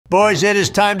Boys, it is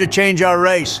time to change our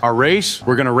race. Our race?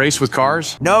 We're gonna race with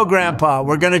cars? No, Grandpa,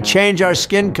 we're gonna change our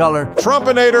skin color.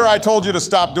 Trumpinator, I told you to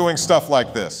stop doing stuff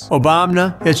like this.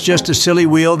 Obama, it's just a silly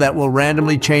wheel that will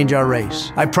randomly change our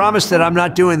race. I promise that I'm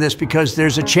not doing this because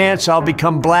there's a chance I'll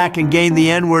become black and gain the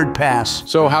N-word pass.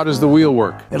 So how does the wheel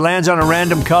work? It lands on a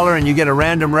random color and you get a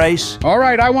random race. All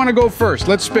right, I want to go first.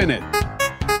 Let's spin it.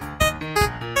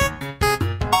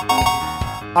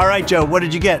 All right, Joe, what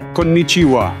did you get?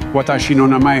 Konnichiwa. Watashi no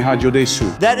namae Hajo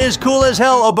desu. That is cool as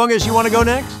hell. Obungus, you want to go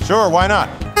next? Sure, why not?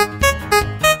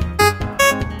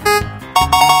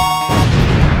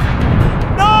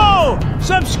 No!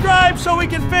 Subscribe so we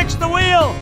can fix the wheel!